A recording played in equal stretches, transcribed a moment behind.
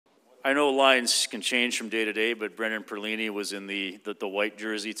I know lines can change from day to day, but Brendan Perlini was in the white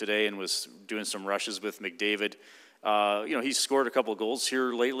jersey today and was doing some rushes with McDavid. He's scored a couple of goals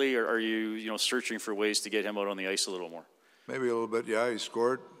here lately. Are you searching for ways to get him out on the ice a little more? Maybe a little bit, yeah. He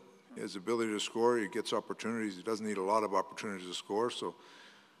scored. He has the ability to score. He gets opportunities. He doesn't need a lot of opportunities to score, so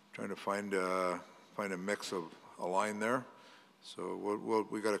trying to find a mix of a line there. So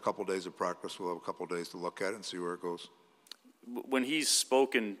we got a couple days of practice. We'll have a couple days to look at it and see where it goes. When he's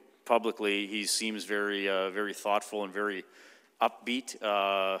spoken publicly, he seems very very thoughtful and very upbeat,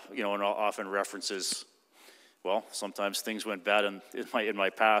 and often references, well, sometimes things went bad in my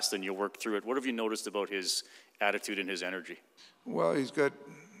past and you work through it. What have you noticed about his attitude and his energy? Well,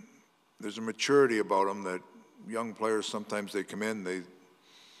 there's a maturity about him that young players, sometimes they come in,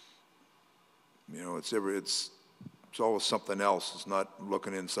 it's always something else. It's not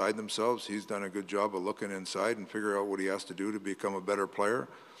looking inside themselves. He's done a good job of looking inside and figure out what he has to do to become a better player.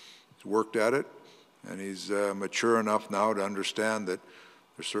 He's worked at it, and he's mature enough now to understand that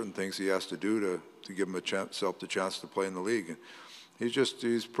there's certain things he has to do to give himself the chance to play in the league. And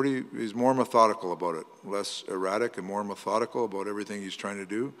he's more methodical about it, less erratic and more methodical about everything he's trying to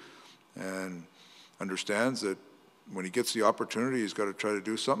do, and understands that when he gets the opportunity, he's got to try to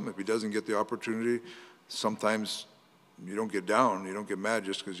do something. If he doesn't get the opportunity, sometimes you don't get down, you don't get mad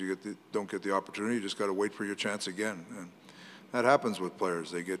just because you don't get the opportunity. You just got to wait for your chance again. And that happens with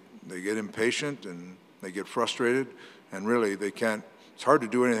players. They get impatient and they get frustrated, and really they can't. It's hard to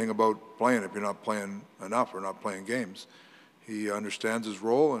do anything about playing if you're not playing enough or not playing games. He understands his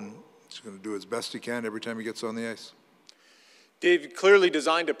role, and he's going to do as best he can every time he gets on the ice. Dave, you clearly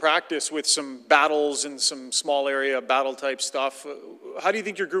designed a practice with some battles and some small area battle type stuff. How do you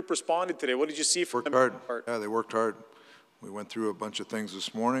think your group responded today? What did you see from them? Worked hard. Yeah, they worked hard. We went through a bunch of things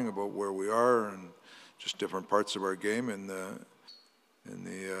this morning about where we are and just different parts of our game in the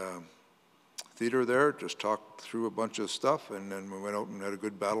theater there. Just talked through a bunch of stuff, and then we went out and had a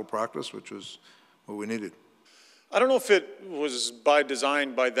good battle practice, which was what we needed. I don't know if it was by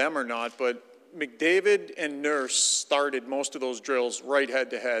design by them or not, but McDavid and Nurse started most of those drills right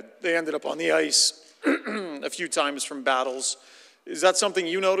head-to-head. They ended up on the ice a few times from battles. Is that something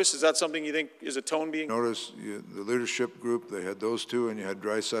you notice? Is that something you think is a tone being? Notice the leadership group, they had those two, and you had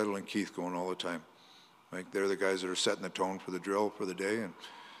Draisaitl and Keith going all the time. Like, they're the guys that are setting the tone for the drill for the day, and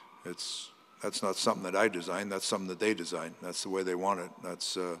that's not something that I designed. That's something that they designed. That's the way they want it.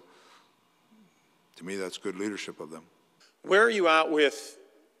 That's to me, that's good leadership of them. Where are you at with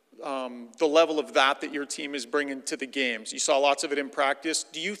the level of that your team is bringing to the games? You saw lots of it in practice.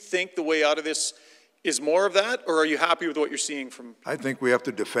 Do you think the way out of this is more of that, or are you happy with what you're seeing from? I think we have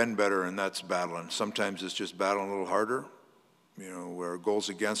to defend better, and that's battling. Sometimes it's just battling a little harder. Where goals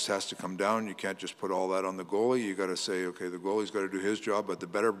against has to come down. You can't just put all that on the goalie. You got to say, okay, the goalie's got to do his job, but the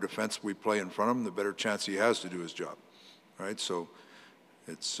better defense we play in front of him, the better chance he has to do his job, right? So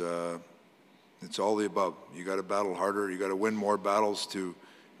it's all the above. You got to battle harder. You got to win more battles to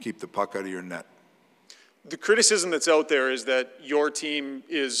keep the puck out of your net. The criticism that's out there is that your team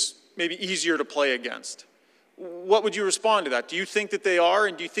is maybe easier to play against. What would you respond to that? Do you think that they are,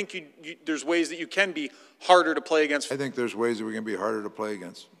 and do you think there's ways that you can be harder to play against? I think there's ways that we can be harder to play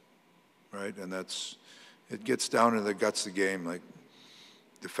against, right? And it gets down to the guts of the game. Like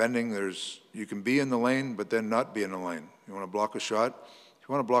defending, you can be in the lane, but then not be in the lane. You want to block a shot? If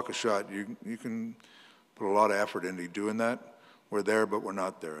you want to block a shot, you can put a lot of effort into doing that. We're there, but we're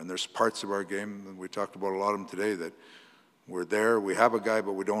not there. And there's parts of our game, and we talked about a lot of them today, that we're there, we have a guy,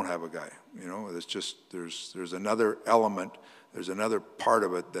 but we don't have a guy. It's just, there's another element, there's another part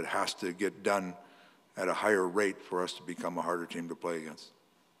of it that has to get done at a higher rate for us to become a harder team to play against.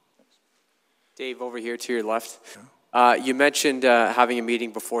 Dave, over here to your left. Yeah. You mentioned having a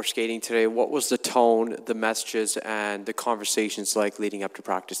meeting before skating today. What was the tone, the messages, and the conversations like leading up to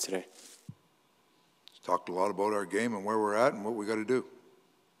practice today? Talked a lot about our game and where we're at and what we got to do.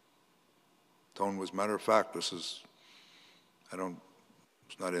 Tone was matter of fact. It's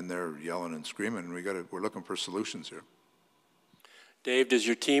not in there yelling and screaming. We're looking for solutions here. Dave, does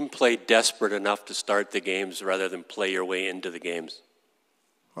your team play desperate enough to start the games rather than play your way into the games?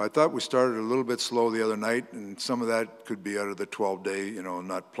 I thought we started a little bit slow the other night, and some of that could be out of the 12-day,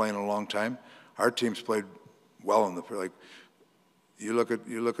 not playing a long time. Our team's played well in the You look at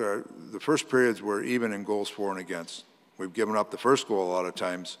the first periods were even in goals for and against. We've given up the first goal a lot of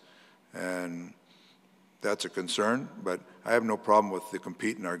times, and that's a concern. But I have no problem with the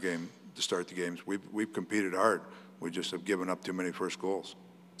compete in our game to start the games. We've competed hard. We just have given up too many first goals.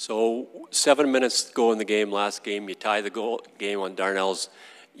 So 7 minutes to go in the game, last game, you tie the game on Darnell's.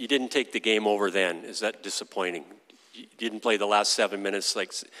 You didn't take the game over then. Is that disappointing? you didn't play the last 7 minutes,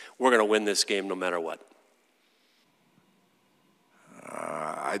 like, we're going to win this game no matter what?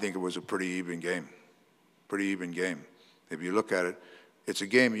 I think it was a pretty even game. Pretty even game. If you look at it, it's a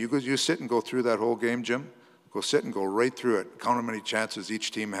game. You sit and go through that whole game, Jim. Go sit and go right through it. Count how many chances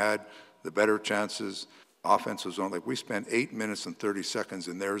each team had, the better chances. Offense was on. Like, we spent 8 minutes and 30 seconds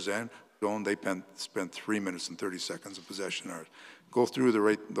in their zone. They spent 3 minutes and 30 seconds of possession ours. Go through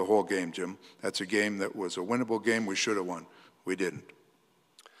the whole game, Jim. That's a game that was a winnable game. We should have won. We didn't.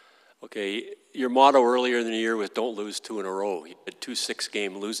 Okay, your motto earlier in the year was don't lose 2 in a row. You had 2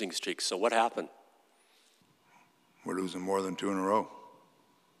 6-game losing streaks. So what happened? We're losing more than 2 in a row.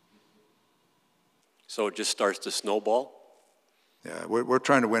 So it just starts to snowball? Yeah, we're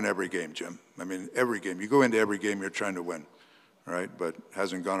trying to win every game, Jim. I mean, every game. You go into every game, you're trying to win, all right? But it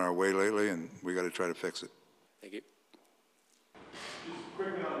hasn't gone our way lately, and we got to try to fix it. Thank you. Just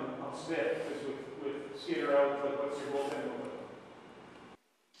quickly on Smith, because with Skinner out, what's your goaltending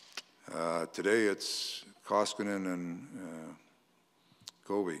look? Today it's Koskinen and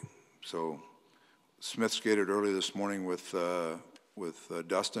Kobe. So Smith skated early this morning with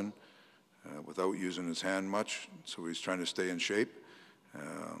Dustin without using his hand much, so he's trying to stay in shape.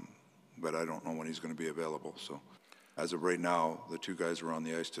 But I don't know when he's going to be available. So as of right now, the 2 guys who are on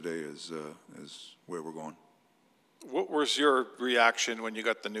the ice today is where we're going. What was your reaction when you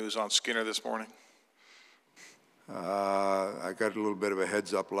got the news on Skinner this morning? I got a little bit of a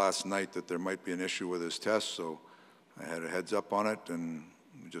heads up last night that there might be an issue with his test, so I had a heads up on it, and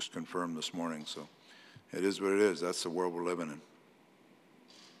we just confirmed this morning. So it is what it is. That's the world we're living in.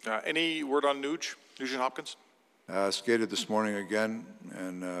 Any word on Nugent Hopkins? Skated this morning again,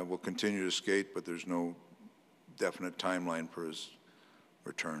 and will continue to skate, but there's no definite timeline for his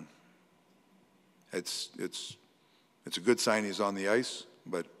return. It's a good sign he's on the ice,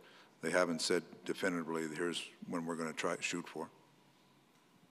 but they haven't said definitively, here's when we're going to shoot for.